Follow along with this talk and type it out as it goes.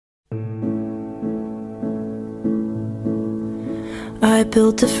I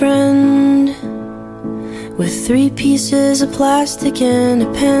built a friend with 3 pieces of plastic and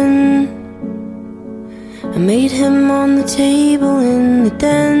a pen. I made him on the table in the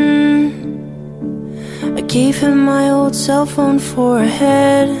den. I gave him my old cell phone for a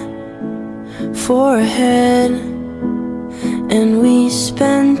head, and we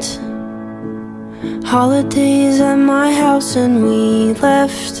spent holidays at my house, and we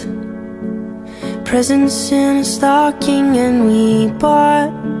left presents in a stocking, and we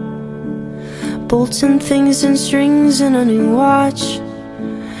bought bolts and things and strings and a new watch.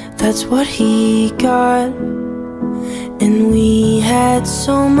 That's what he got. And we had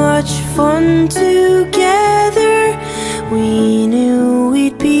so much fun together. We knew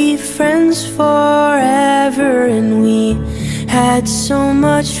we'd be friends forever. And we had so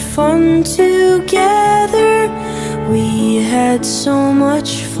much fun together. We had so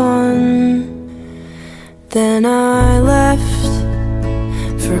much fun. Then I left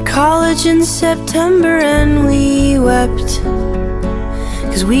for college in September, and we wept,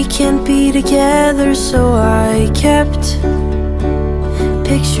 'cause we can't be together. So I kept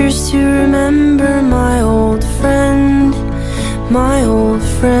pictures to remember my old friend, my old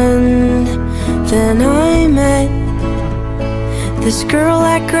friend. Then I met this girl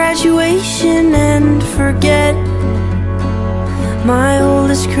at graduation, and forget my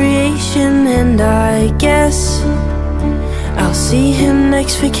oldest creation. And I guess I'll see him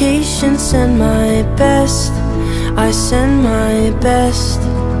next vacation. Send my best, I send my best.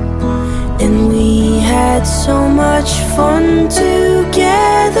 And we had so much fun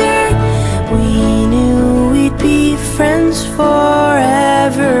together. We knew we'd be friends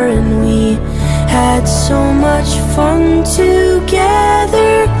forever. And we had so much fun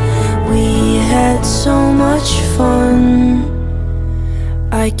together. We had so much fun.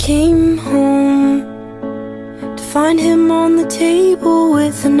 I came home to find him on the table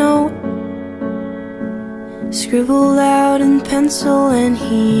with a note scribbled out in pencil, and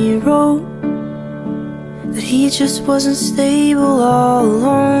he wrote that he just wasn't stable, all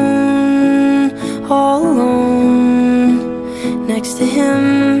alone, all alone. Next to him,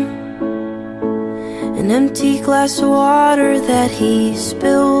 an empty glass of water that he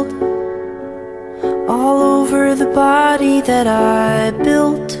spilled all over the body that I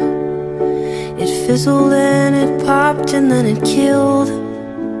built. It fizzled and it popped, and then it killed,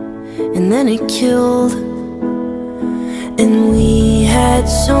 and then it killed. And we had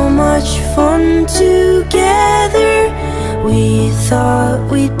so much fun together. We thought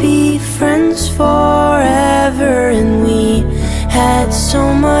we'd be friends forever. And we had so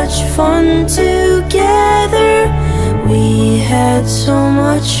much fun together. We had so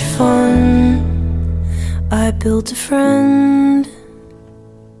much fun. I built a friend